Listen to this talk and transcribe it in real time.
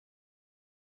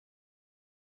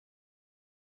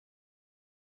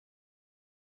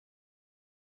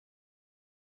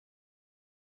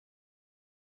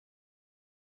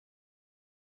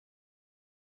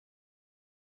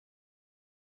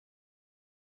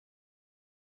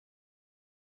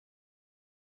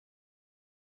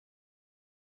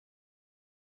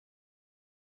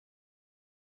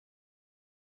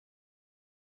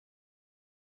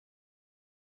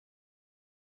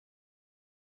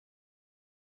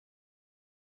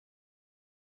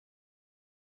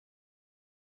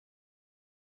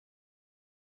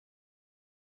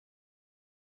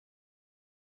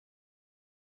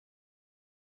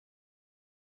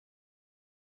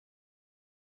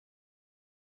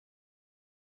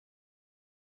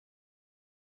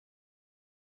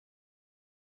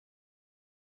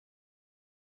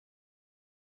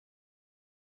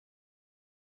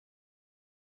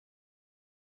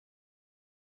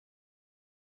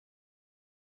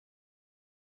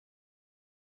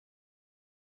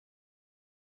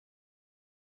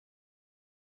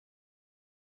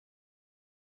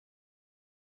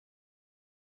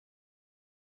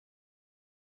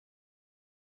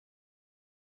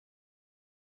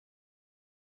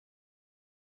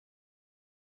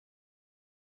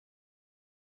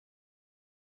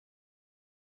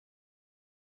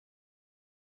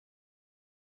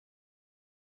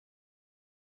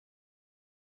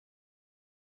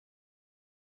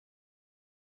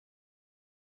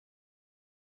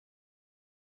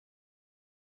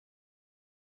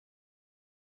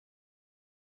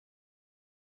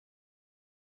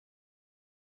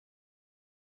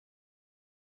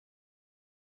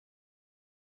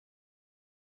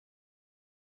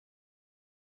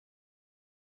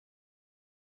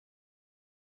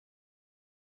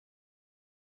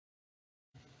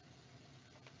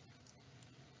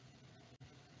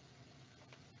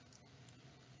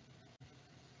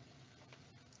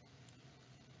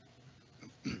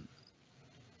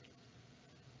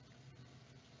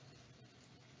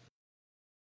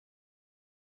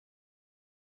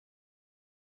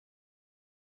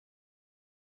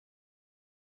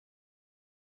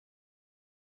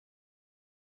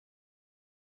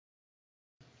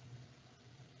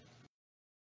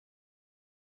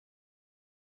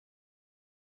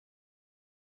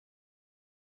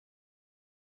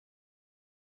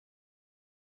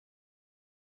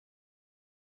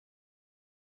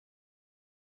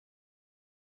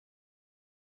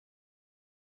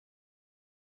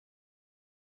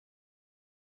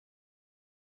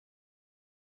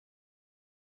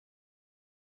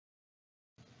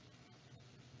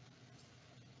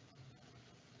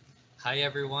Hi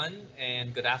everyone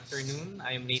and good afternoon.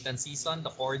 I am Nathan Dizon, the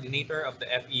coordinator of the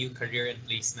FEU Career and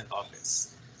Placement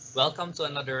Office. Welcome to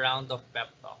another round of Pep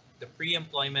Talk, the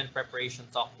Pre-Employment Preparation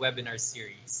Talk webinar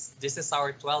series. This is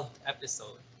our 12th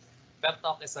episode. Pep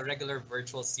Talk is a regular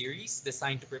virtual series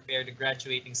designed to prepare the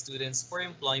graduating students for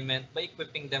employment by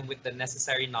equipping them with the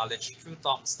necessary knowledge through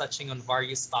talks touching on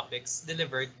various topics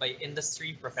delivered by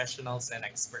industry professionals and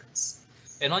experts.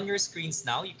 And on your screens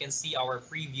now, you can see our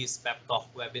previous Pep Talk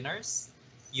webinars.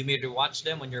 You may rewatch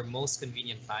them on your most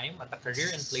convenient time at the Career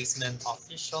and Placement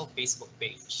official Facebook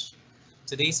page.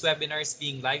 Today's webinar is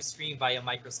being live streamed via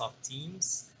Microsoft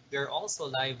Teams. We are also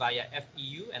live via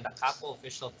FEU and the CAPO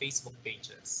official Facebook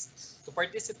pages. To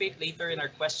participate later in our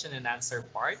question and answer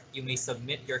part, you may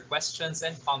submit your questions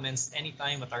and comments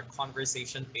anytime at our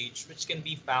conversation page, which can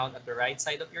be found at the right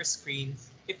side of your screen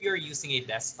if you're using a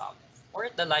desktop, or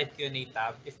at the live Q&A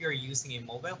tab if you're using a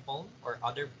mobile phone or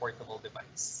other portable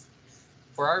device.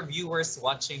 For our viewers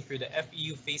watching through the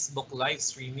FEU Facebook live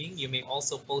streaming, you may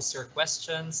also post your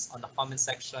questions on the comment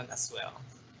section as well.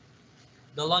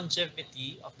 The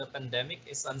longevity of the pandemic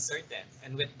is uncertain,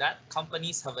 and with that,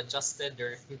 companies have adjusted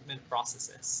their recruitment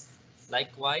processes.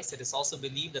 Likewise, it is also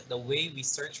believed that the way we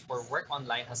search for work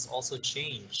online has also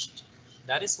changed.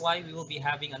 That is why we will be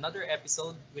having another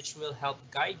episode which will help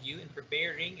guide you in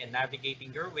preparing and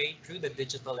navigating your way through the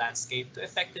digital landscape to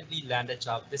effectively land a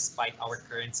job despite our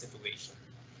current situation.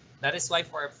 That is why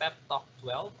for our Pep Talk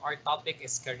 12, our topic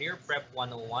is Career Prep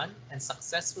 101 and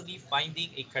successfully finding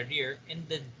a career in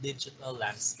the digital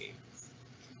landscape.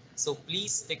 So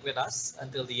please stick with us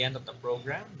until the end of the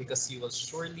program because you will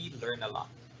surely learn a lot.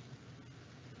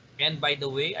 And by the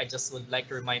way, I just would like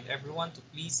to remind everyone to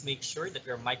please make sure that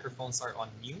your microphones are on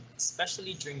mute,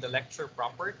 especially during the lecture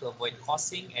proper to avoid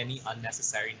causing any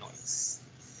unnecessary noise.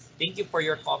 Thank you for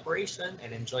your cooperation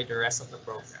and enjoy the rest of the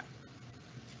program.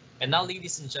 And now,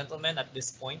 ladies and gentlemen, at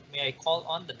this point, may I call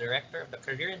on the Director of the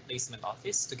Career and Placement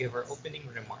Office to give her opening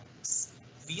remarks.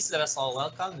 Please let us all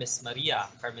welcome Ms. Maria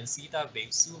Carmencita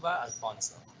Beibsuva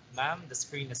Alfonso. Ma'am, the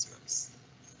screen is yours.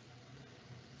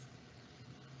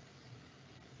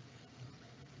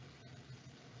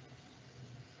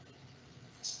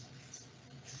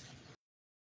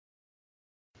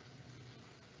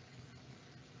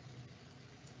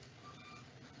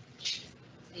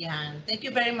 Yan. Thank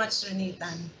you very much, Sir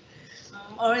Nathan.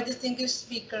 Our distinguished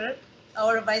speaker,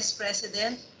 our Vice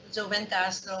President, Joven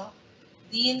Castro,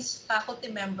 deans,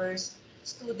 faculty members,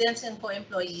 students, and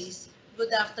co-employees,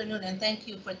 good afternoon, and thank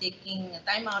you for taking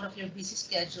time out of your busy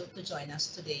schedule to join us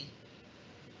today.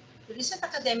 The recent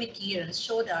academic year has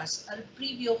showed us a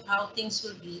preview of how things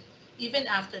will be even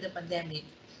after the pandemic,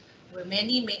 where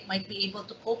many might be able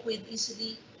to cope with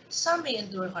easily, some may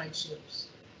endure hardships.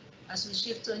 As we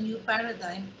shift to a new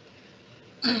paradigm,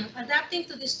 adapting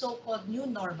to this so-called new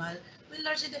normal will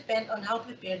largely depend on how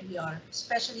prepared we are,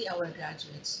 especially our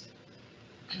graduates.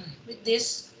 With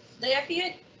this, the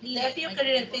FEU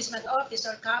Career and Placement Office,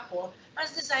 or CAPO,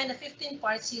 has designed a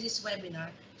 15-part series webinar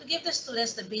to give the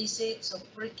students the basics of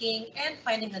working and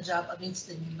finding a job amidst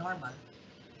the new normal.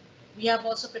 We have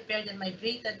also prepared and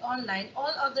migrated online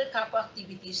all other CAPO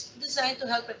activities designed to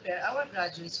help prepare our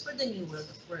graduates for the new world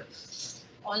of work.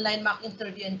 Online mock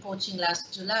interview and coaching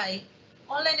last July,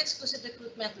 online exclusive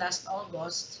recruitment last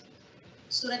August,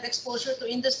 student exposure to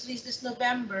industries this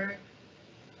November,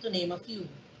 to name a few.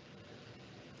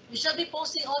 We shall be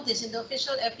posting all this in the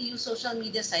official FEU social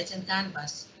media sites and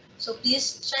Canvas, so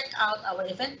please check out our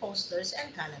event posters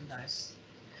and calendars.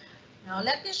 Now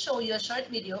let me show you a short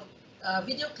video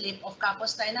clip of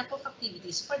CAPO's lineup of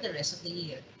activities for the rest of the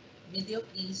year. Video,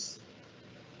 please.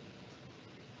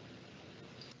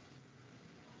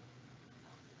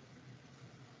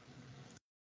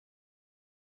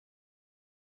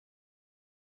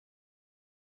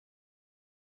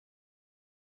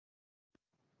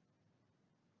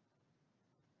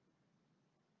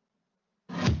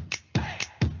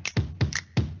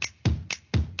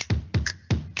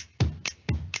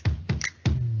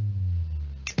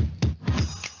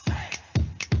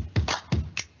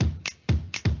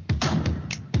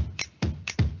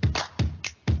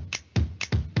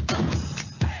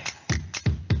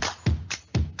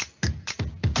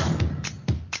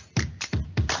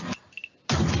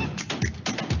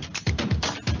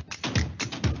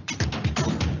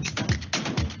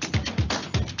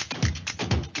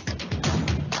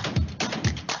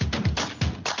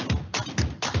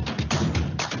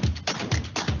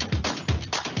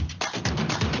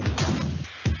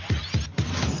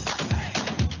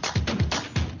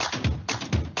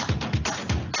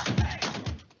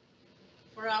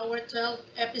 For our 12th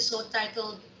episode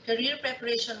titled Career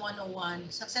Preparation 101,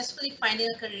 Successfully Finding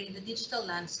a Career in the Digital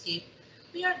Landscape,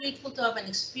 we are grateful to have an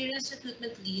experienced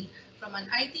recruitment lead from an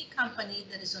IT company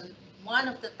that is on one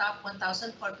of the top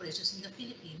 1,000 corporations in the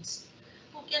Philippines,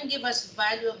 who can give us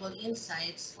valuable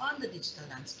insights on the digital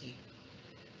landscape.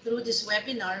 Through this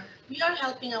webinar, we are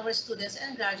helping our students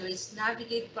and graduates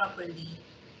navigate properly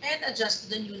and adjust to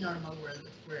the new normal world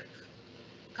of work.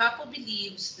 CAPO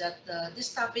believes that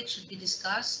this topic should be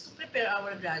discussed to prepare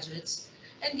our graduates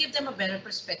and give them a better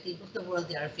perspective of the world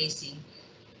they are facing,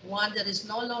 one that is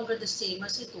no longer the same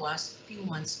as it was a few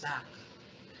months back.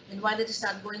 And while it is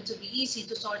not going to be easy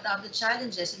to sort out the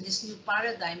challenges in this new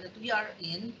paradigm that we are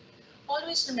in,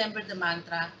 always remember the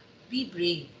mantra, be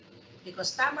brave,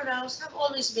 because Tamaraos have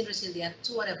always been resilient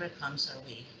to whatever comes our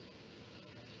way.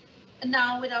 And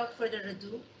now, without further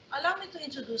ado, allow me to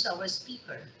introduce our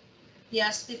speaker. He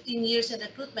has 15 years in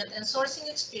recruitment and sourcing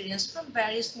experience from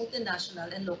various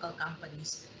multinational and local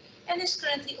companies, and is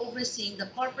currently overseeing the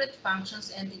corporate functions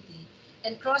entity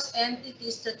and cross-entity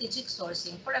strategic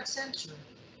sourcing for Accenture.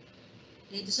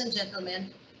 Ladies and gentlemen,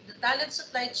 the talent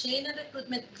supply chain and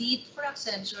recruitment lead for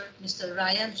Accenture, Mr.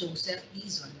 Ryan Joseph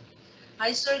Dizon.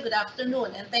 Hi, sir. Good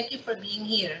afternoon, and thank you for being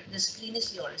here. The screen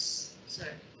is yours, sir.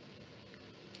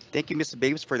 Thank you, Miss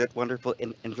Babes, for that wonderful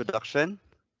introduction.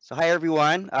 So, hi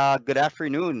everyone. Good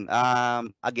afternoon.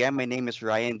 Again, my name is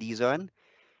Ryan Dizon,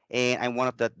 and I'm one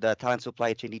of the talent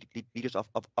supply chain leaders of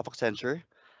Accenture.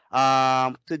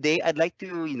 Today, I'd like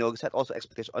to set also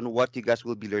expectations on what you guys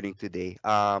will be learning today.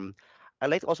 I'd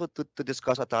like also to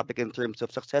discuss a topic in terms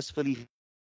of successfully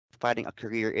finding a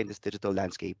career in this digital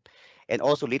landscape, and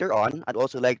also later on, I'd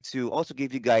also like to also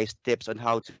give you guys tips on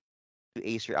how to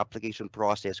ace your application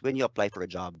process when you apply for a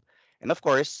job. And of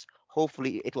course,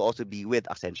 hopefully it will also be with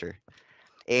Accenture.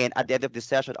 And at the end of this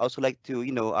session, I also like to,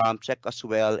 check as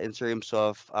well in terms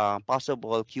of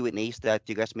possible Q&As that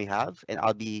you guys may have, and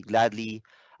I'll be gladly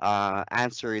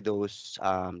answer those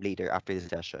later after the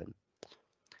session.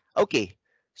 Okay,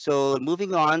 so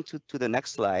moving on to the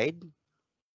next slide.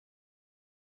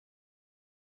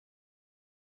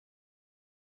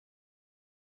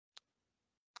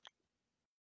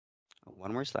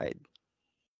 One more slide.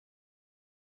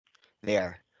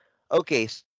 There. Okay,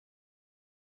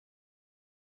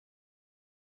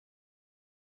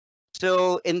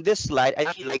 so in this slide, I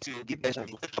actually like to give you guys a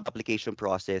job application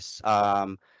process.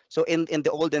 So in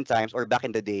the olden times or back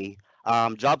in the day,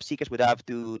 job seekers would have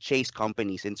to chase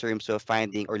companies in terms of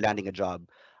finding or landing a job.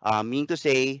 Meaning to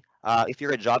say, if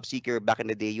you're a job seeker back in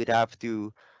the day, you'd have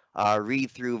to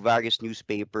read through various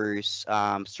newspapers,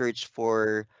 search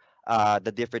for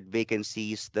the different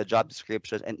vacancies, the job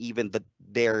descriptions, and even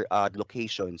their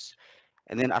locations.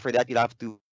 And then after that, you'll have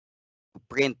to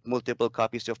print multiple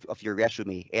copies of your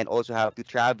resume and also have to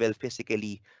travel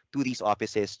physically to these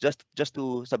offices just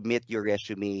to submit your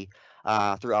resume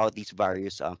throughout these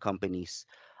various companies.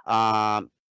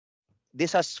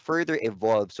 This has further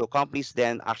evolved. So companies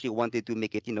then actually wanted to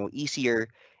make it, easier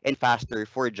and faster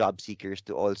for job seekers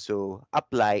to also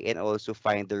apply and also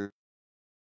find the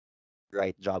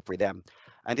right job for them.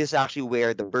 And this is actually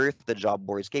where the birth of the job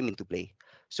boards came into play.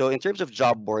 So in terms of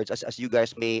job boards, as you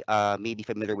guys may be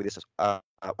familiar with this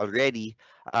already,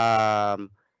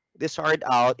 this started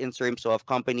out in terms of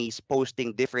companies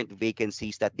posting different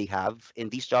vacancies that they have in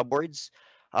these job boards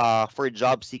for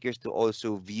job seekers to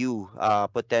also view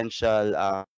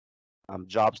potential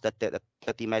jobs that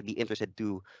they might be interested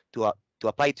to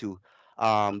apply to.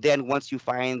 Then once you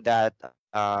find that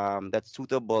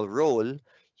suitable role,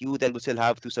 you then will still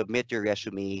have to submit your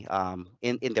resume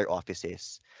in their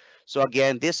offices. So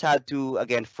again, this had to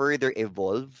again further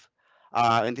evolve,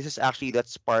 and this is actually that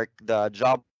sparked the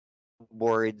job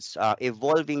boards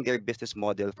evolving their business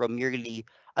model from merely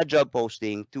a job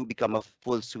posting to become a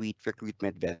full suite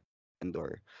recruitment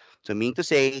vendor. So meaning to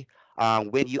say,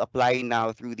 when you apply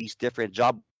now through these different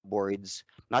job boards,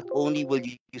 not only will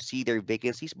you see their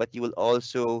vacancies, but you will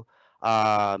also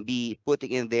be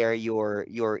putting in there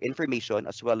your information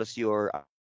as well as your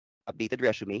updated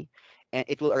resume, and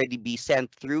it will already be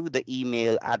sent through the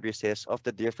email addresses of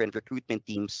the different recruitment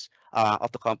teams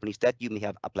of the companies that you may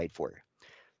have applied for.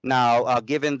 Now,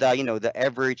 given the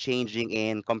ever changing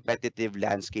and competitive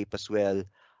landscape as well,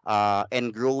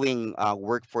 and growing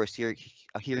workforce here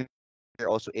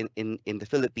also in the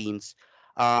Philippines,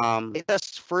 it has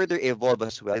further evolved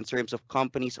as well in terms of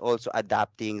companies also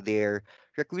adapting their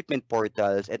recruitment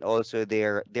portals and also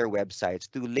their websites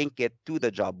to link it to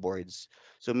the job boards.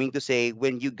 So meaning to say,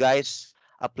 when you guys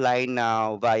apply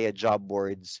now via job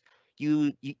boards,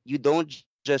 you don't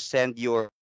just send your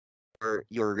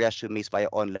resumes via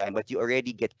online, but you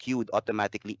already get queued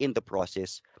automatically in the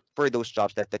process for those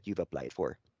jobs that you've applied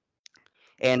for.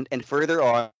 And further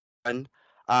on,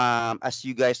 as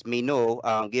you guys may know,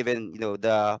 given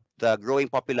the growing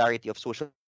popularity of social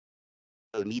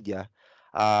media,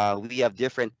 we have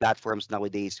different platforms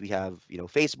nowadays. We have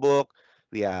Facebook,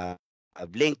 we have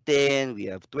LinkedIn, we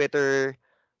have Twitter,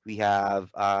 we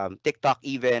have TikTok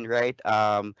even, right?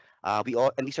 We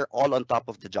all, and these are all on top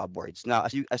of the job boards. Now,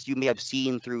 as you may have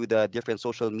seen through the different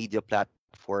social media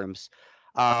platforms,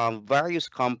 various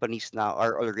companies now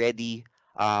are already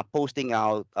posting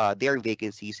out their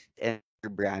vacancies and their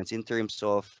brands in terms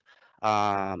of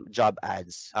job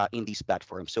ads in these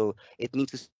platforms. So it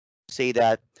means to say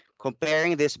that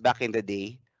comparing this back in the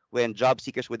day when job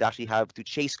seekers would actually have to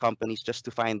chase companies just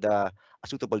to find a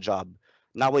suitable job,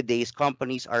 nowadays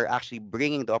companies are actually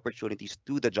bringing the opportunities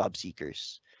to the job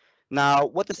seekers. Now,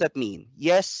 what does that mean?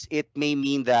 Yes, it may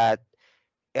mean that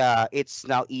it's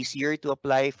now easier to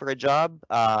apply for a job.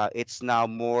 It's now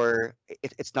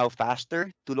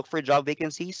faster to look for job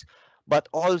vacancies. But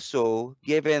also,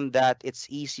 given that it's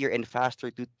easier and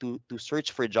faster to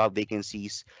search for job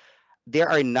vacancies, there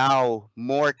are now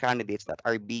more candidates that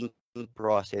are being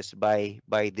processed by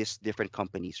these different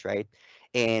companies, right?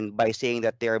 And by saying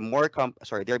that there are more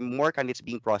candidates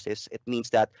being processed, it means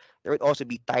that there would also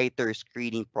be tighter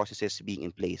screening processes being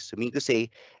in place. So meaning to say,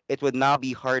 it would now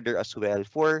be harder as well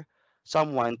for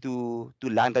someone to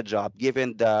land a job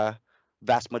given the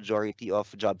vast majority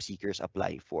of job seekers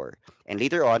applying for. And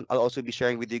later on, I'll also be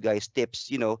sharing with you guys tips,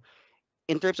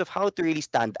 in terms of how to really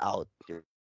stand out,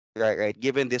 right?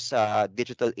 Given this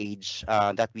digital age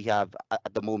that we have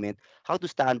at the moment, how to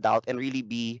stand out and really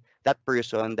be that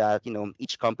person that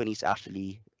each company is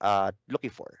actually looking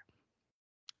for.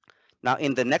 Now,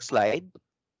 in the next slide,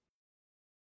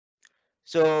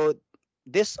 so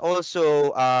this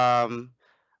also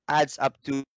adds up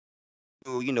to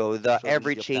the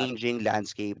ever changing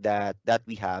landscape that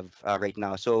we have right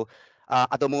now. So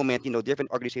at the moment,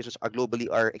 different organizations are globally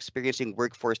are experiencing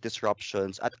workforce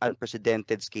disruptions at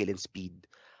unprecedented scale and speed.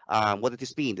 What does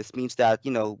this mean? This means that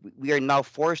we are now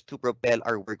forced to propel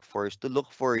our workforce to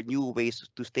look for new ways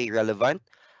to stay relevant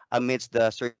amidst the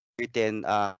uncertain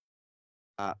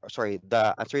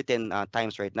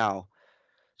times right now.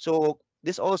 So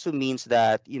this also means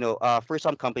that for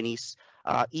some companies,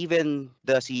 even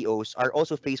the CEOs are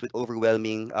also faced with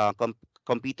overwhelming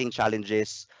competing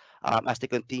challenges as they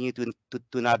continue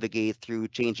to navigate through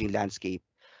changing landscape.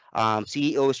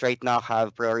 CEOs right now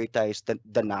have prioritized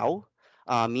the now,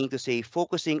 meaning to say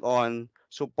focusing on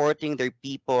supporting their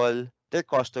people, their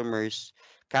customers,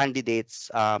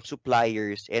 candidates,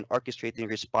 suppliers, and orchestrating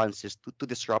responses to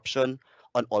disruption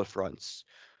on all fronts.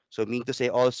 So meaning to say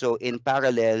also in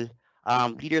parallel,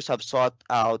 leaders have sought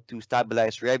out to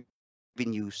stabilize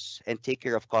revenues and take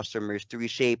care of customers to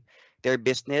reshape their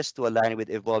business to align with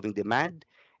evolving demand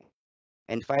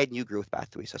and find new growth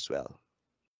pathways as well.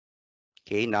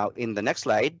 Okay, now in the next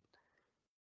slide,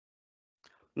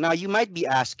 now you might be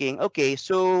asking, okay,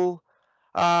 so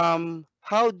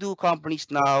how do companies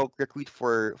now recruit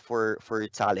for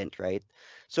talent, right?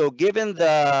 So given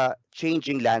the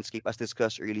changing landscape as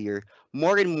discussed earlier,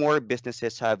 more and more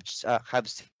businesses have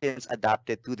since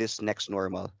adapted to this next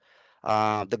normal.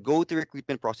 The go-to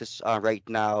recruitment process right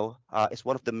now is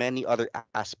one of the many other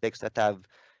aspects that have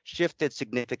shifted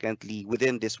significantly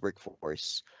within this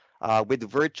workforce. With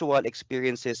virtual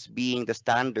experiences being the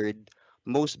standard,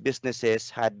 most businesses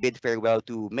had bid farewell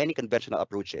to many conventional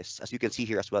approaches, as you can see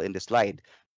here as well in the slide.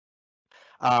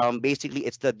 Basically,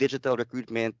 it's the digital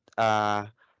recruitment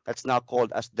that's now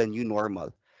called as the new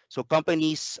normal. So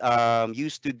companies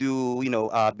used to do,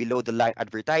 below the line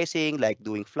advertising, like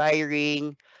doing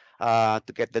flyering,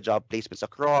 to get the job placements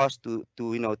across to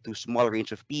small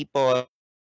range of people.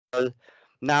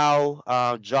 Now,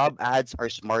 job ads are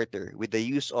smarter with the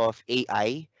use of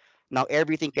AI. Now,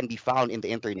 everything can be found in the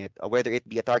internet, whether it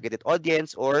be a targeted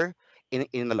audience or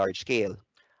in a large scale.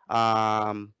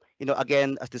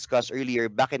 Again, as discussed earlier,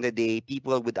 back in the day,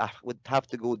 people would have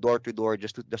to go door to door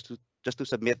just to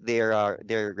submit their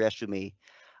resume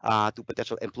to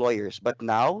potential employers. But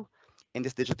now, in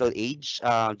this digital age,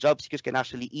 job seekers can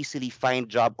actually easily find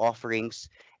job offerings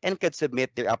and can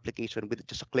submit their application with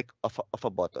just a click of a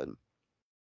button.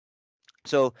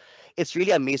 So it's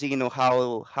really amazing,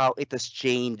 how it has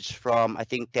changed from I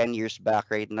think 10 years back.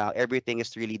 Right now, everything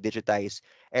is really digitized.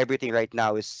 Everything right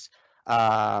now is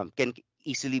can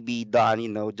easily be done,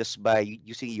 just by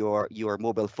using your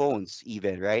mobile phones,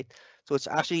 even, right? So it's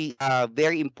actually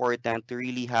very important to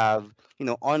really have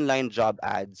online job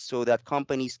ads so that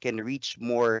companies can reach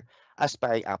more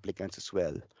aspiring applicants as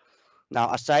well. Now,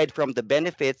 aside from the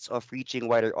benefits of reaching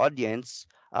wider audience,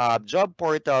 job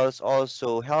portals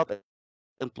also help ensure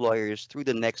that employers through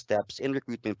the next steps in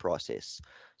recruitment process.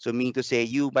 So mean to say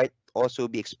you might also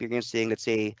be experiencing, let's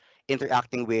say,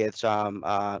 interacting with some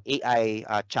AI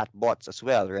chatbots as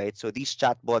well, right? So these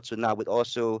chatbots would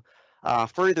also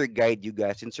further guide you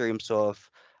guys in terms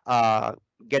of uh,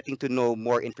 getting to know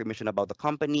more information about the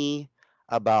company,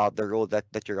 about the role that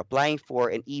you're applying for,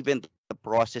 and even the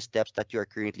process steps that you are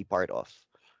currently part of,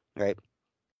 right?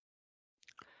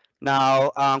 Now,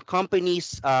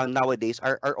 companies nowadays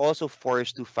are also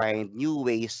forced to find new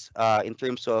ways in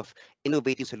terms of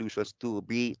innovating solutions to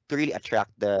really attract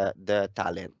the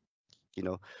talent.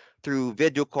 Through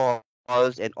video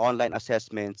calls and online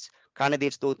assessments,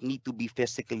 candidates don't need to be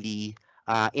physically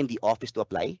in the office to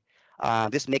apply.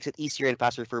 This makes it easier and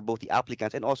faster for both the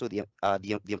applicants and also the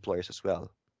employers as well.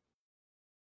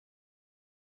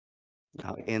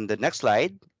 Now, in the next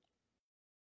slide.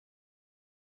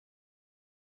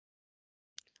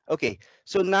 Okay,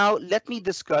 so now let me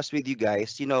discuss with you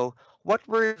guys, what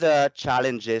were the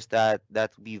challenges that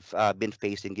we've been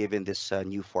facing given this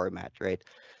new format, right?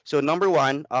 So number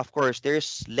one, of course,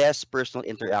 there's less personal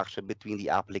interaction between the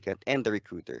applicant and the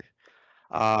recruiter.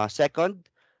 Second,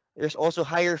 there's also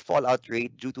higher fallout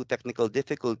rate due to technical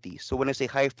difficulties. So when I say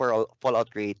high fallout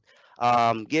rate,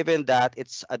 given that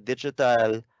it's a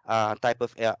digital type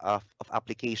of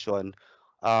application,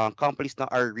 companies now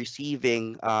are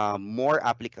receiving more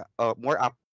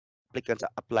applicants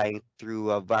applying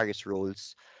through various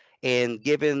roles. And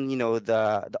given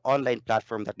the online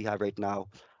platform that we have right now,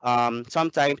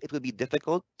 sometimes it will be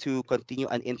difficult to continue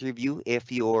an interview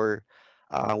if your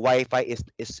Wi-Fi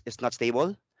is not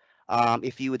stable.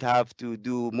 If you would have to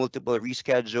do multiple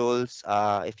reschedules,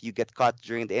 if you get caught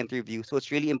during the interview. So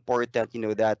it's really important,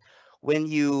 that when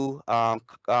you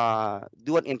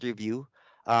do an interview,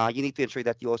 you need to ensure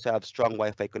that you also have strong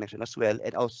Wi-Fi connection as well.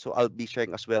 And also, I'll be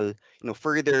sharing as well,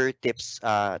 further tips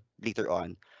later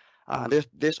on.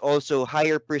 There's also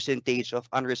higher percentage of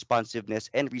unresponsiveness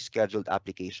and rescheduled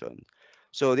application.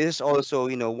 So this is also,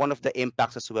 one of the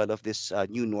impacts as well of this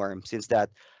new norm, since that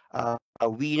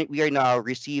we are now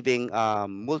receiving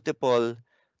multiple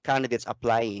candidates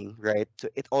applying, right? So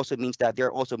it also means that there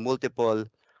are also multiple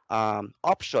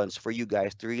options for you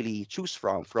guys to really choose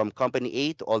from company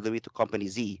A to all the way to company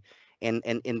Z. And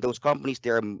in those companies,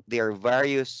 there are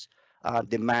various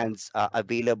demands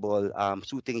available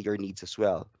suiting your needs as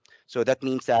well. So that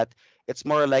means that it's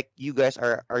more like you guys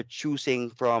are choosing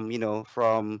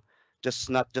from just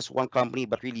not just one company,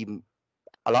 but really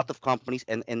a lot of companies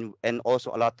and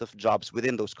also a lot of jobs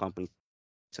within those companies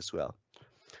as well.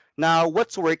 Now,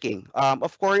 what's working?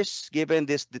 Of course, given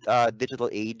this digital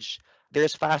age,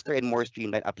 there's faster and more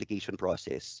streamlined application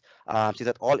process. Since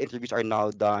that all interviews are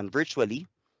now done virtually,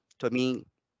 to me,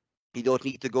 you don't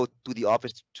need to go to the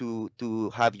office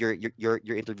to have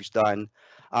your interviews done.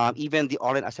 Even the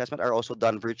online assessment are also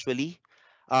done virtually.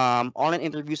 Online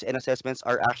interviews and assessments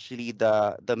are actually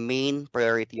the main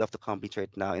priority of the companies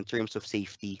right now in terms of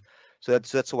safety. So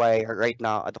that's why right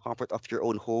now at the comfort of your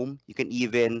own home, you can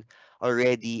even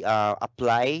already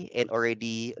apply and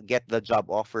already get the job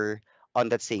offer on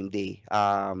that same day.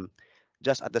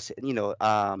 Just at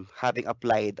having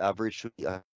applied virtually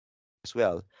as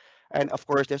well. And of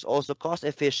course, there's also cost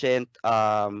efficient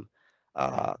uh,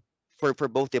 for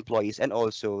both the employees and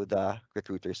also the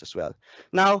recruiters as well.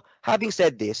 Now, having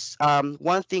said this,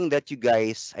 one thing that you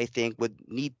guys I think would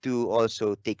need to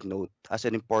also take note as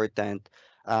an important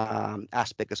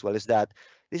aspect as well is that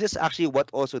this is actually what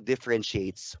also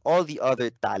differentiates all the other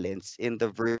talents in the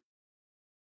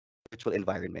virtual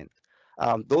environment.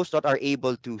 Those that are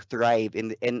able to thrive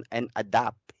and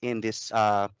adapt in this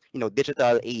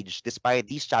digital age, despite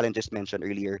these challenges mentioned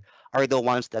earlier, are the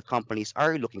ones that companies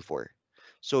are looking for.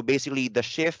 So basically, the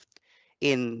shift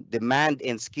in demand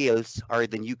and skills are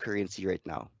the new currency right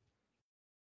now.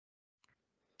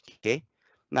 Okay.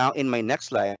 Now, in my next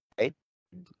slide,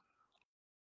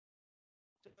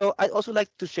 so I'd also like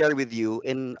to share with you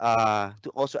to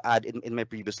also add in my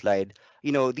previous slide,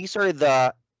 these are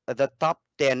the top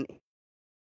 10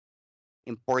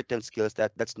 important skills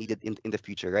that's needed in the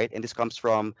future, right? And this comes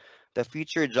from the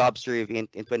Future Job Survey in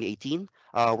 2018,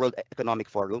 World Economic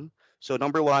Forum. So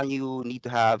number one, you need to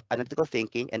have analytical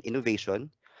thinking and innovation,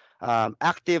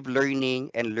 active learning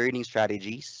and learning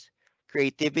strategies,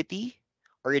 creativity,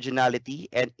 originality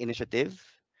and initiative,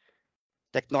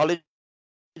 technology,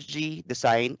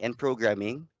 design and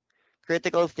programming,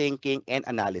 critical thinking and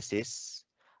analysis,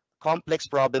 complex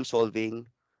problem solving,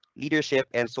 leadership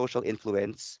and social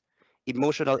influence,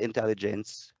 emotional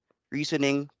intelligence,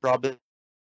 reasoning, problem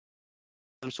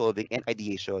solving and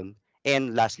ideation,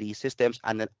 and lastly, systems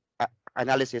analysis.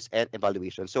 analysis, and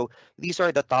evaluation. So these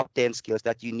are the top 10 skills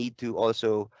that you need to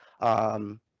also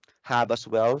um, have as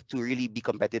well to really be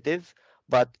competitive.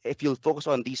 But if you'll focus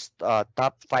on these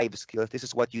top 5 skills, this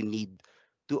is what you need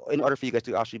to in order for you guys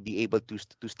to actually be able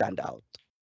to stand out.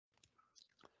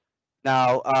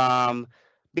 Now,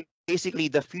 basically,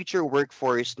 the future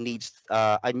workforce needs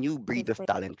a new breed of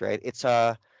talent, right? It's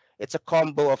a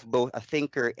combo of both a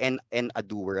thinker and a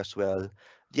doer as well.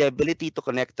 The ability to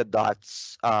connect the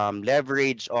dots,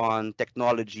 leverage on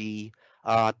technology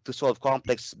to solve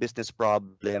complex business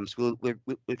problems will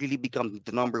really become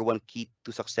the number one key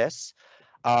to success.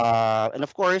 And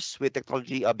of course, with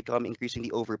technology becoming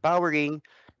increasingly overpowering,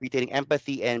 retaining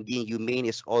empathy and being humane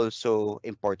is also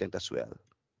important as well.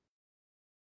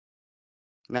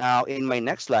 Now, in my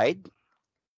next slide,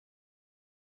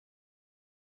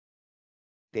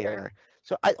 there.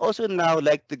 So I also now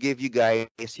like to give you guys,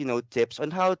 tips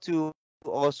on how to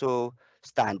also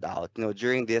stand out,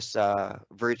 during this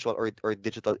virtual or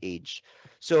digital age.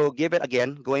 So given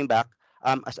again, going back,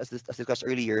 as discussed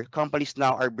earlier, companies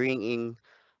now are bringing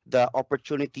the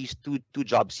opportunities to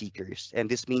job seekers, and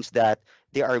this means that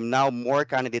there are now more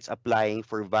candidates applying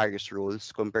for various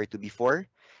roles compared to before,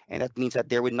 and that means that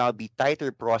there will now be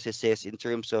tighter processes in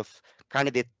terms of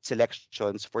candidate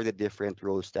selections for the different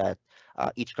roles that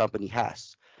each company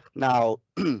has. Now,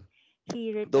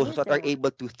 those that are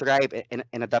able to thrive and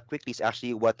adapt quickly is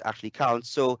actually what actually counts.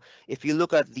 So if you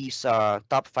look at these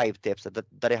top 5 tips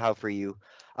that I have for you,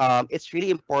 it's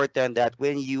really important that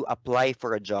when you apply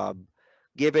for a job,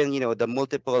 given the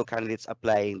multiple candidates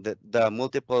applying, the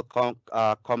multiple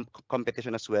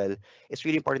competition as well, it's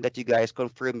really important that you guys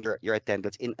confirm your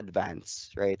attendance in advance,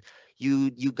 right?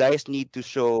 You guys need to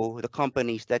show the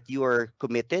companies that you are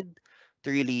committed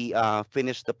to really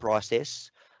finish the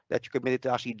process, that you're committed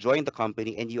to actually join the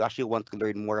company and you actually want to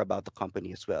learn more about the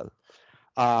company as well.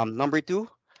 Number two,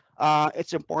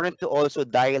 it's important to also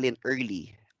dial in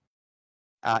early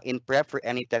in prep for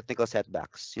any technical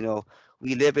setbacks.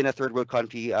 We live in a third world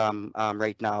country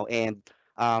right now, and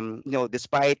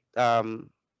despite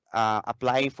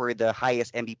applying for the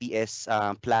highest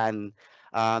Mbps plan,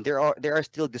 there are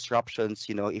still disruptions.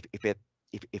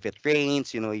 If it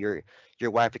rains, your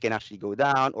Wi-Fi can actually go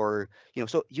down, or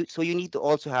so you need to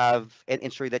also have and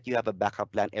ensure that you have a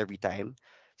backup plan every time.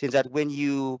 Since that when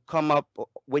you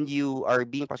are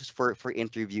being processed for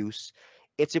interviews,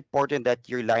 it's important that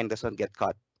your line doesn't get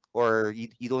cut or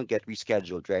you don't get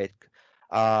rescheduled, right?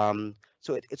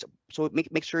 So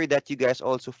make sure that you guys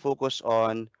also focus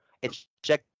on and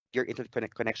check your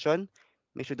internet connection.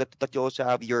 Make sure that you also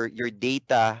have your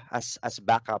data as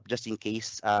backup just in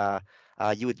case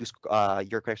you would lose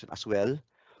your connection as well.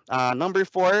 Number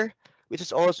four, which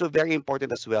is also very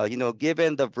important as well,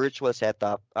 given the virtual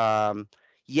setup,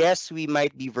 yes, we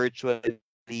might be virtually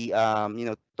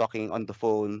talking on the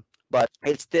phone, but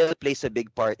it still plays a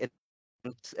big part and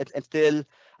still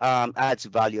adds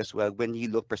value as well when you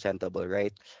look presentable,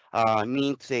 right?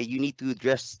 Meaning to say you need to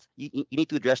dress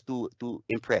to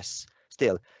impress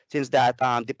still, since that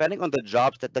depending on the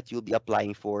jobs that you'll be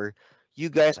applying for, you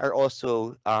guys are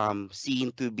also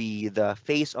seen to be the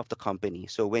face of the company.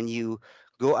 So when you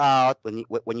go out,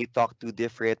 when you talk to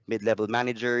different mid-level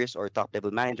managers or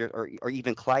top-level managers or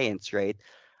even clients, right?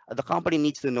 The company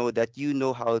needs to know that you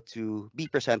know how to be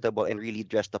presentable and really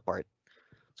dress the part.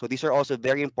 So these are also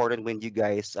very important when you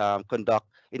guys conduct,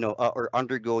 or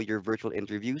undergo your virtual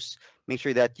interviews. Make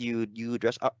sure that you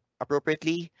dress up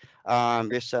appropriately.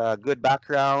 There's a good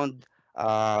background.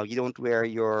 You don't wear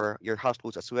your house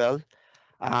clothes as well.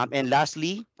 And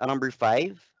lastly, number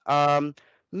 5,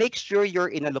 make sure you're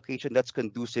in a location that's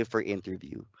conducive for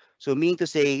interview. So meaning to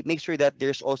say, make sure that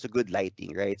there's also good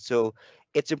lighting, right? So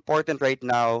it's important right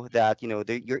now that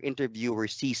your interviewer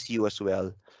sees you as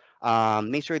well.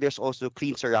 Make sure there's also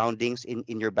clean surroundings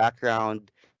in your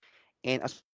background, and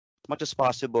as much as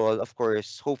possible, of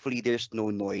course, hopefully there's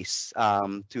no noise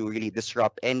to really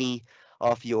disrupt any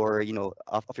of your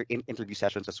of your interview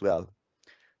sessions as well.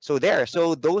 So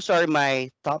those are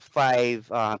my top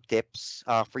 5 tips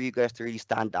for you guys to really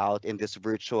stand out in this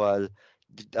virtual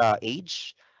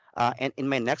age. And in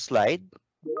my next slide,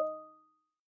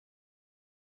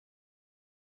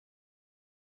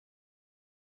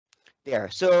 there.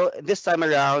 So this time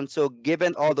around, so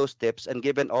given all those tips and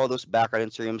given all those background in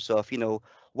terms of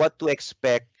what to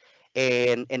expect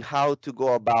and how to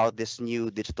go about this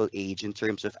new digital age in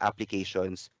terms of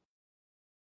applications,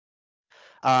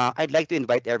 I'd like to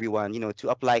invite everyone to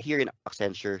apply here in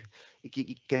Accenture.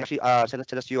 You can actually send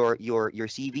us your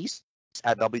CVs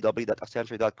at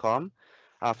www.accenture.com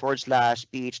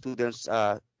 /PH students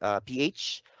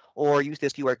PH, or use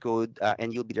this QR code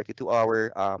and you'll be directed to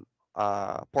our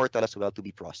portal as well to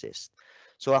be processed.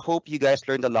 So I hope you guys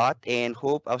learned a lot and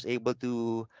hope I was able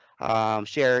to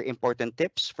share important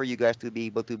tips for you guys to be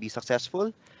able to be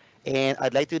successful. And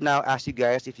I'd like to now ask you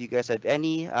guys if you guys have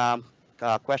any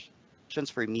questions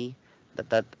for me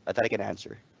that I can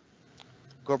answer.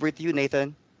 Go over to you,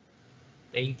 Nathan.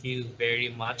 Thank you very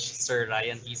much, Sir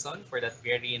Ryan Dizon, for that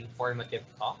very informative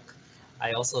talk.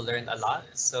 I also learned a lot.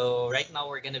 So right now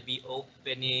we're gonna be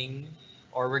opening,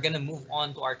 or we're gonna move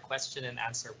on to our question and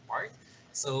answer part.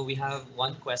 So we have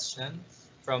one question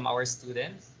from our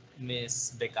student,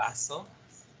 Miss Becaso.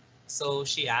 So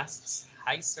she asks,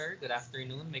 "Hi sir, good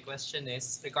afternoon. My question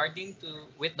is regarding to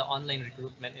with the online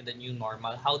recruitment in the new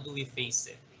normal, how do we face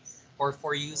it? Or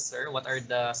for you, sir, what are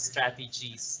the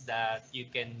strategies that you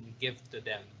can give to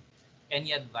them?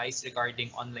 Any advice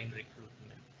regarding online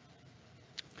recruitment?"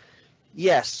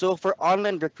 Yes, so for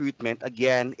online recruitment,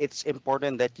 again, it's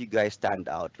important that you guys stand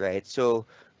out, right? So,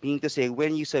 meaning to say,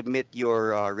 when you submit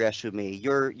your resume,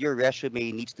 your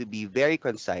resume needs to be very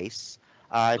concise,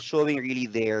 showing really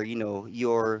there,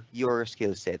 your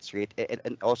skill sets, right,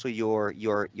 and also your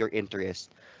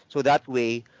interest. So that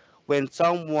way, when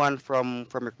someone from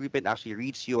recruitment actually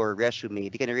reads your resume,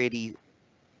 they can already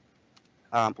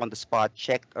on the spot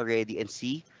check already and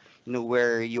see,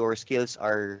 where your skills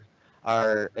and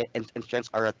strengths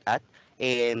are at,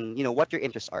 and what your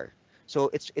interests are. So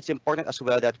it's important as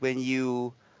well that when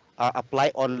you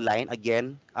apply online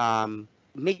again,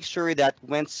 make sure that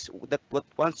once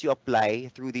you apply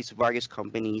through these various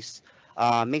companies,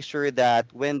 make sure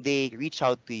that when they reach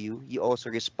out to you, you also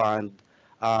respond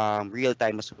real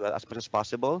time as well as much as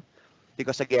possible,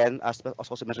 because again, as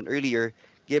also mentioned earlier,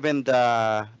 given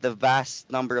the vast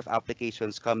number of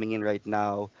applications coming in right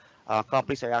now,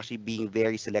 companies are actually being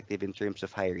very selective in terms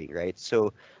of hiring, right?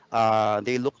 So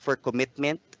they look for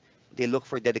commitment, they look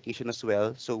for dedication as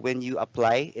well. So when you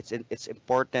apply, it's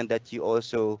important that you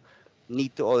also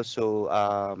need to also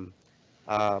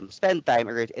spend time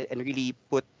and really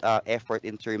put effort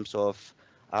in terms of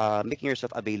making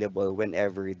yourself available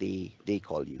whenever they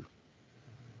call you.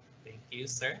 Thank you,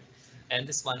 sir. And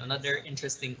this one, another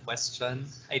interesting question.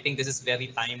 I think this is very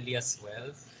timely as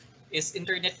well. Is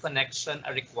internet connection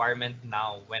a requirement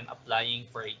now when applying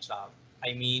for a job?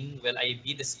 I mean, will I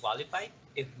be disqualified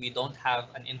if we don't have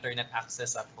an internet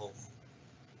access at home?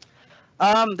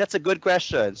 That's a good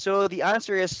question. So the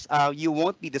answer is you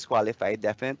won't be disqualified,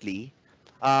 definitely.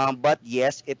 But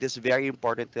yes, it is very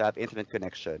important to have internet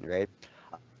connection, right?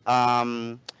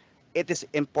 Um, it is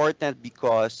important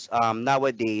because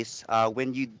nowadays,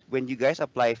 when you guys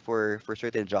apply for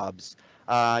certain jobs,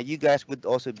 you guys would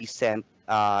also be sent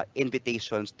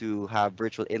invitations to have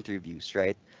virtual interviews,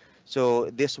 right? So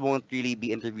this won't really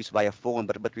be interviews via phone,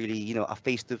 but really, a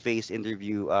face-to-face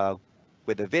interview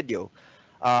with a video.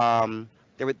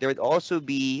 There would also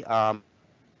be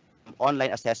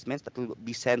online assessments that will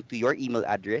be sent to your email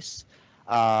address,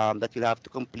 that you'll have to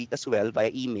complete as well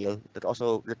via email, that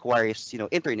also requires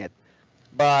internet.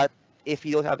 But if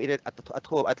you don't have internet at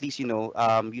home, at least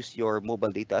use your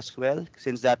mobile data as well,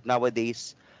 since that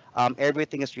nowadays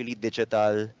everything is really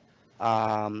digital.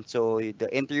 So the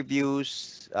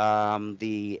interviews,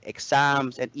 the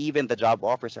exams, and even the job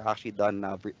offers are actually done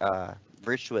now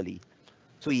virtually.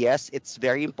 So yes, it's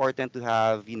very important to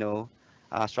have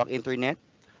strong internet,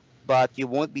 but you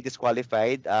won't be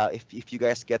disqualified if you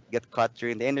guys get caught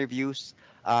during the interviews.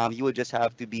 You will just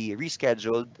have to be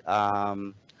rescheduled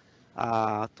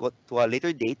to a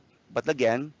later date. But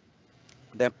again,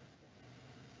 the importance of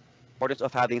having strong internet is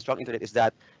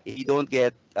that if you don't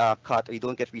get cut or you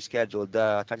don't get rescheduled,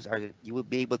 the chances are that you will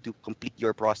be able to complete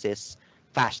your process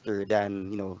faster than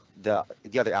the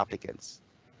other applicants.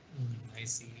 I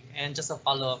see. And just a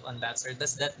follow-up on that, sir,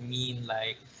 does that mean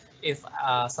like if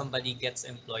somebody gets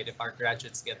employed, if our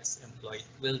graduates gets employed,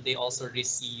 will they also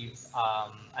receive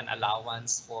an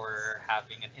allowance for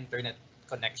having an internet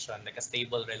connection, like a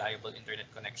stable, reliable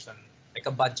internet connection, like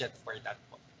a budget for that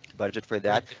po? Budget for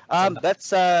Or that? from the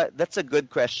That's a good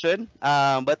question.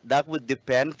 But that would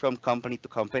depend from company to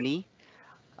company.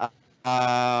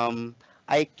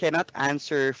 I cannot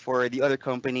answer for the other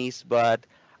companies, but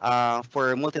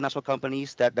for multinational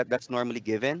companies, that's normally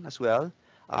given as well.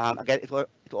 Again, it will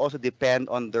also depend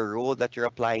on the role that you're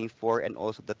applying for and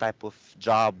also the type of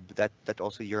job that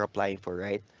also you're applying for,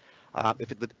 right?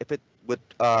 If it would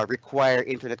require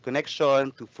internet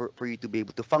connection for you to be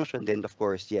able to function, then of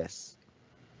course, yes.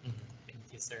 Mhm. Thank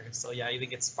you, sir. So yeah, I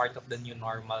think it's part of the new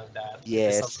normal that it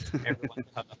is Yes. allowed everyone to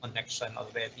have a connection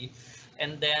already.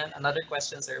 And then another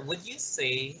question, sir, would you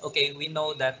say, okay, we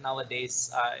know that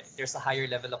nowadays there's a higher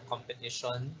level of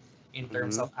competition in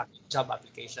terms Mm-hmm. of job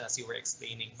application, as you were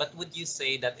explaining. But would you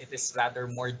say that it is rather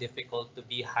more difficult to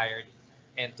be hired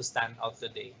and to stand out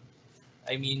today?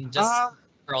 I mean, just Uh,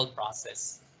 overall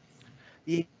process.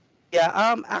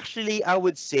 yeah. Actually, I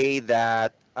would say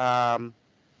that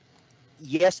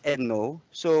yes and no.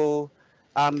 So,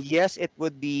 yes, it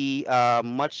would be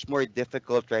much more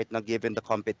difficult right now given the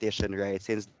competition, right?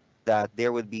 Since that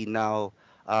there would be now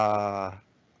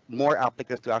more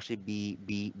applicants to actually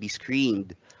be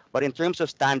screened. But in terms of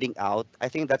standing out, I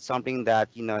think that's something that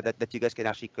that you guys can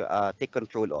actually take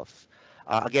control of.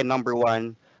 Again, number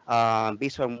one,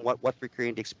 based on what we're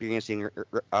currently experiencing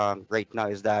right now,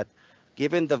 is that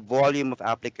given the volume of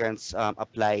applicants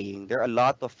applying, there are a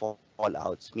lot of fallouts,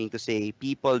 meaning to say people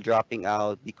dropping out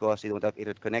because they don't have internet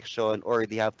connection or they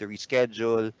have to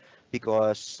reschedule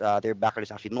because their background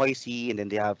is actually noisy and then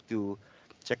they have to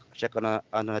check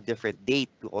on a different date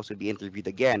to also be interviewed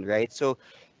again, right? So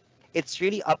it's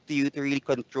really up to you to really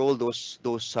control those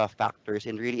factors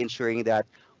and really ensuring that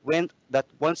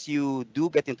once you do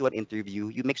get into an interview,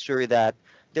 you make sure that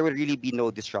there will really be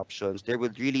no disruptions. There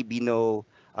will really be no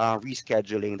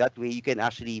rescheduling. That way, you can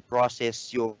actually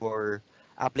process your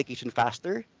application faster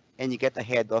and you get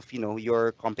ahead of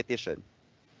your competition.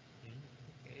 Mm,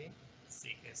 okay.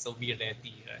 Sige. So be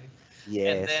ready, right?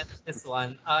 And then Yes. this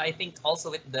one, I think also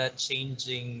with the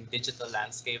changing digital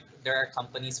landscape, there are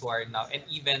companies who are now, and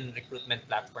even recruitment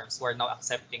platforms who are now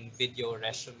accepting video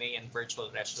resume and virtual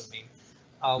resume.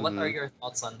 What are Mm-hmm. your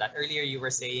thoughts on that? Earlier, you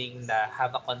were saying that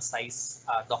have a concise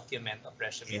document of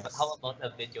resume, but how Yes. about a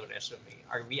video resume?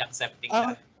 Are we accepting Uh,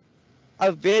 that?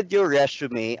 a video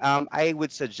resume, I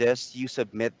would suggest you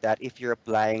submit that if you're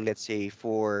applying, let's say,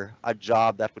 for a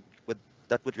job that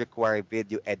would require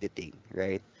video editing,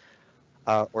 right?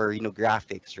 Or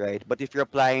graphics, right? But if you're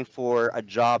applying for a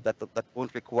job that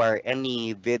won't require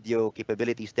any video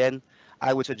capabilities, then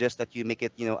I would suggest that you make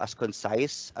it as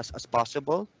concise as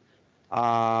possible.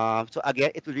 So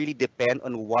again, it will really depend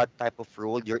on what type of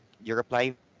role you're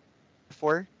applying for.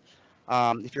 If you're applying for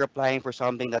something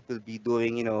that will be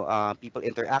doing, people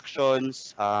interactions,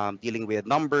 dealing with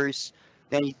numbers,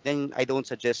 then I don't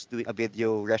suggest doing a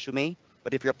video resume.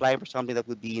 But if you're applying for something that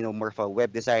would be, more of a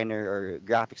web designer or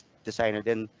graphics designer,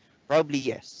 then probably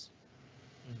yes.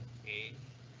 Okay,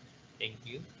 thank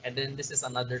you. And then this is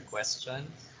another question.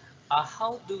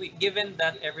 How do we, given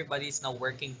that everybody is now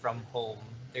working from home,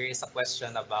 there is a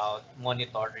question about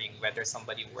monitoring whether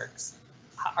somebody works.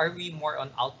 Are we more on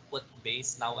output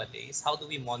based nowadays? How do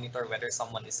we monitor whether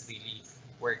someone is really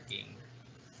working?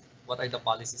 What are the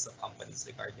policies of companies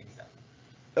regarding that?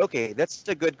 Okay, that's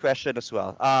a good question as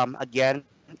well. Again,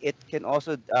 it can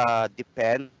also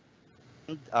depend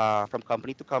from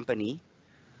company to company,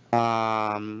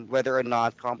 whether or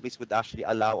not companies would actually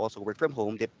allow also work from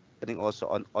home, depending also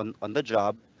on the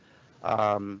job.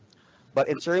 Um, but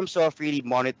in terms of really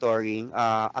monitoring,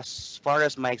 as far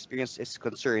as my experience is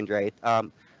concerned, right,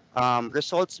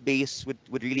 results base would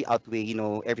really outweigh,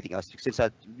 everything else since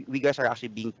we guys are actually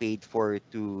being paid for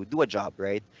to do a job,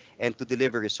 right, and to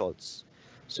deliver results.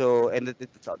 So, and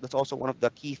that's also one of the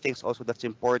key things also that's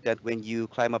important when you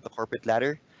climb up the corporate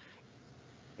ladder.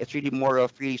 It's really more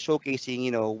of really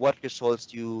showcasing, what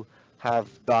results you have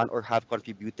done or have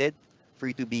contributed for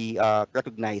you to be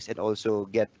recognized and also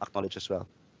get acknowledged as well.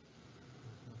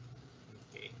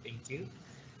 Okay, thank you.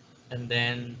 And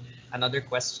then another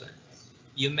question.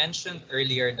 You mentioned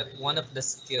earlier that one of the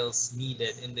skills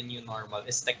needed in the new normal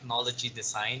is technology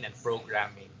design and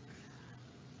programming.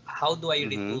 How do I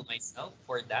Mm-hmm. retool myself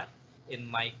for that in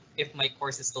my, if my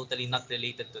course is totally not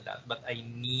related to that, but I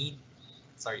need,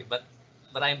 sorry, but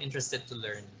I'm interested to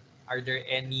learn? Are there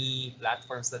any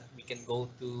platforms that we can go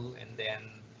to and then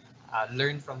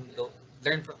learn from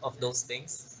of those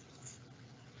things?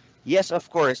 Yes, of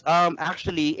course.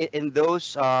 Actually, in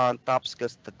those top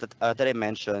skills that I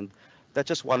mentioned, that's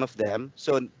just one of them.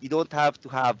 So you don't have to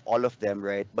have all of them,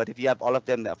 right? But if you have all of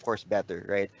them, then of course better,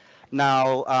 right?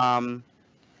 Now,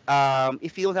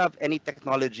 if you don't have any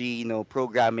technology,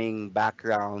 programming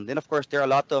background, then of course there are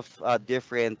a lot of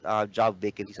different job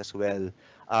vacancies as well,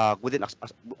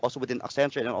 also within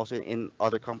Accenture and also in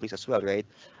other companies as well, right?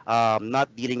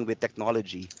 Not dealing with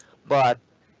technology, but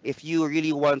if you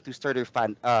really want to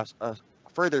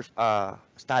further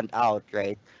stand out,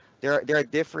 right? There are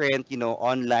different,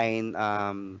 online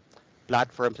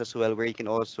platforms as well where you can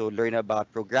also learn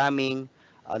about programming.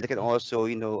 They can also,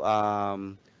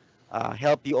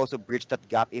 help you also bridge that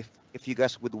gap if you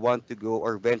guys would want to go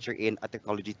or venture in a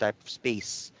technology type of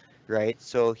space, right?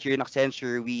 So here in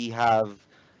Accenture, we have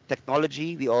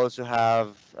technology, we also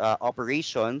have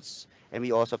operations, and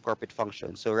we also have corporate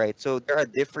functions. So right, so there are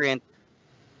different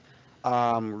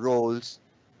roles.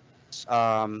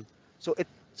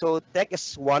 So tech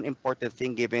is one important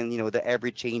thing given the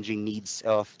ever changing needs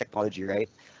of technology, right?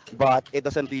 But it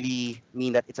doesn't really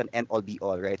mean that it's an end all be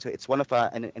all, right? So it's one of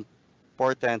an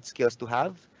important skills to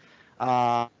have.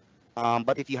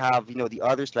 But if you have the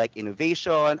others like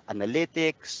innovation,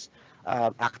 analytics,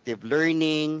 active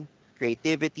learning,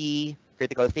 creativity,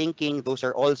 critical thinking, those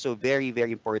are also very,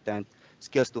 very important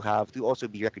skills to have to also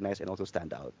be recognized and also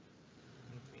stand out.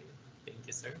 Okay, thank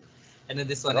you, sir. And then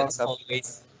this one, You're welcome.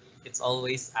 it's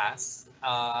always asked.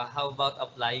 How about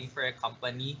applying for a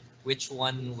company? Which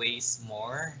one weighs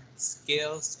more,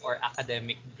 skills or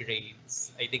academic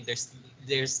grades? I think there's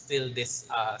still this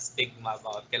stigma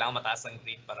about kailangan mataas ang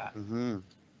grade para. Hmm.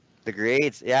 The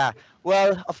grades, yeah.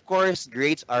 Well, of course,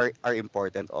 grades are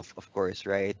important, of course,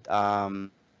 right?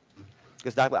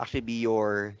 Because that will actually be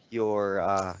your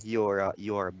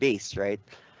base, right?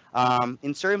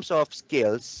 In terms of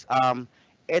skills,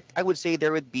 I would say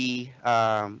there would be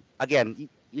again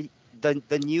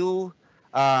the new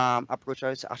approach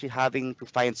is actually having to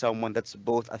find someone that's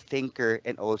both a thinker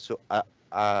and also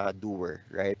a doer,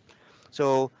 right?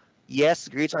 So yes,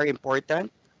 grades are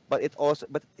important, but it's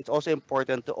also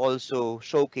important to also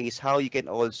showcase how you can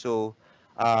also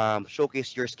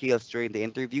showcase your skills during the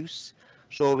interviews.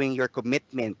 Showing your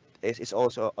commitment is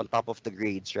also on top of the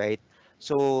grades, right?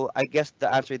 So I guess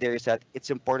the answer there is that it's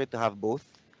important to have both.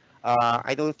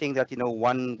 I don't think that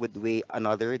one would weigh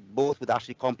another. Both would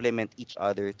actually complement each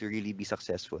other to really be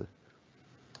successful.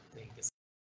 Thank you,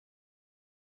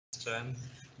 question.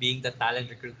 Being the talent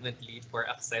recruitment lead for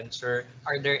Accenture,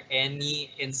 are there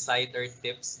any insider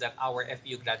tips that our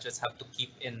FU graduates have to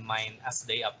keep in mind as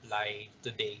they apply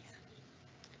today?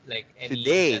 Like any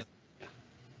Today, gen-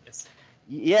 yes.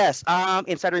 yes,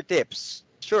 insider tips.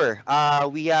 Sure.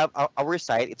 We have our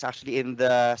site. It's actually in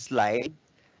the slide.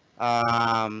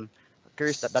 Um,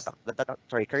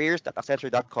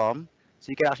 careers.accenture.com. So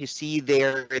you can actually see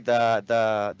there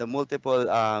the multiple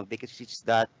vacancies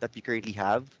that we currently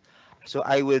have. So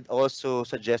I would also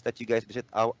suggest that you guys visit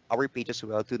our page as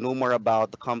well to know more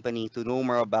about the company, to know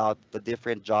more about the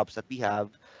different jobs that we have,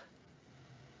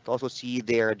 to also see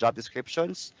their job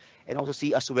descriptions, and also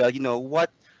see as well,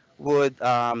 what would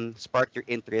spark your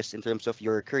interest in terms of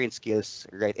your current skills,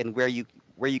 right? And where you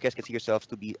guys can see yourselves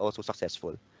to be also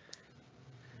successful.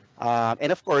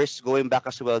 And of course, going back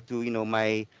as well to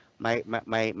my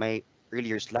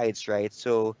earlier slides, right?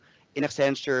 So in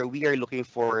Accenture, we are looking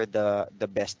for the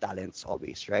best talents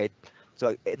always, right?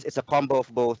 So it's a combo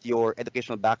of both your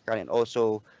educational background and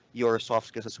also your soft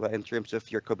skills as well in terms of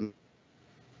your commitment as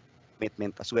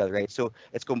well, right? So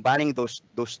it's combining those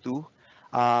two,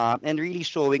 and really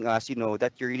showing us,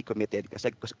 that you're really committed.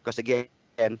 Because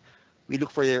again, we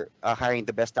look for hiring the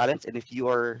best talents, and if you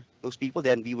are those people,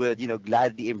 then we would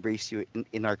gladly embrace you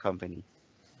in our company.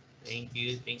 Thank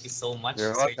you. Thank you so You're much,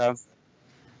 welcome. Sir Jason.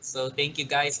 So thank you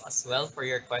guys as well for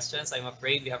your questions. I'm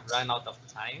afraid we have run out of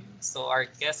time. So our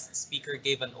guest speaker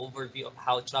gave an overview of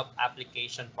how job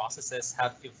application processes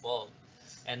have evolved.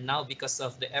 And now because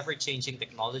of the ever-changing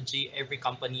technology, every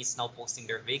company is now posting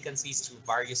their vacancies through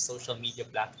various social media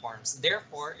platforms.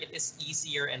 Therefore, it is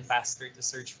easier and faster to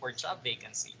search for job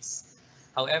vacancies.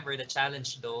 However, the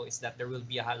challenge though is that there will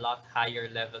be a lot higher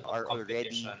level of Are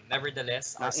competition. already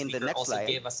Nevertheless, now our in the speaker next also slide.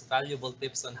 gave us valuable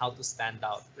tips on how to stand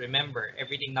out. Remember,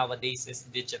 everything nowadays is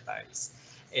digitized,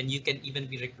 and you can even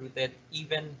be recruited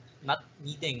even not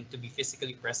needing to be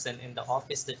physically present in the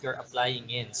office that you're applying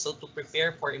in. So to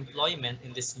prepare for employment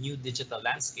in this new digital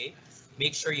landscape,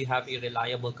 make sure you have a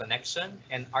reliable connection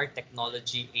and are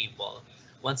technology able.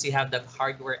 Once you have that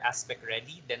hardware aspect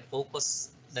ready, then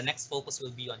the next focus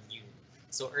will be on you.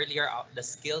 So earlier, the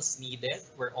skills needed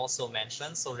were also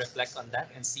mentioned. So reflect on that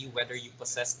and see whether you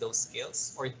possess those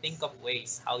skills or think of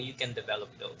ways how you can develop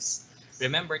those.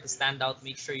 Remember to stand out,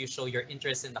 make sure you show your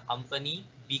interest in the company,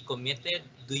 be committed,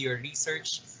 do your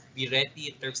research, be ready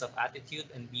in terms of attitude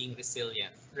and being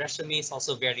resilient. Resume is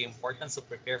also very important, so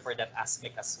prepare for that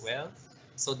aspect as well.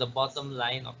 So the bottom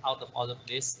line out of all of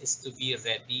this is to be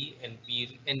ready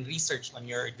and research on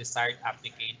your desired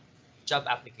job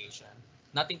application.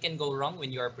 Nothing can go wrong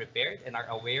when you are prepared and are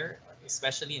aware,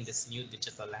 especially in this new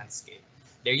digital landscape.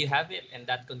 There you have it, and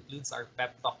that concludes our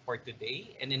pep talk for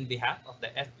today. And in behalf of the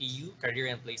FEU Career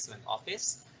and Placement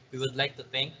Office, we would like to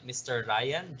thank Mr.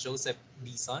 Ryan Joseph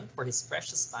Dizon for his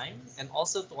precious time, and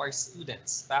also to our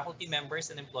students, faculty members,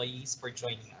 and employees for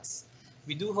joining us.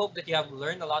 We do hope that you have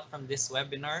learned a lot from this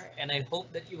webinar, and I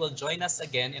hope that you will join us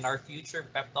again in our future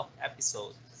pep talk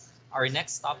episode. Our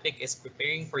next topic is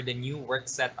preparing for the new work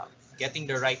setup. Getting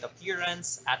the Right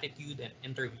Appearance, Attitude, and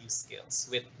Interview Skills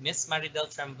with Miss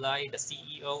Maridel Tremblay, the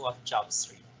CEO of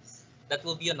JobStreet. That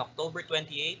will be on October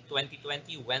 28,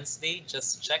 2020, Wednesday.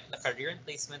 Just check the Career and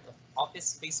Placement of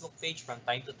Office Facebook page from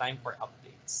time to time for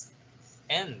updates.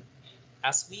 And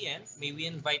as we end, may we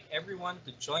invite everyone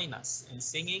to join us in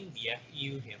singing the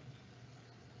FEU hymn.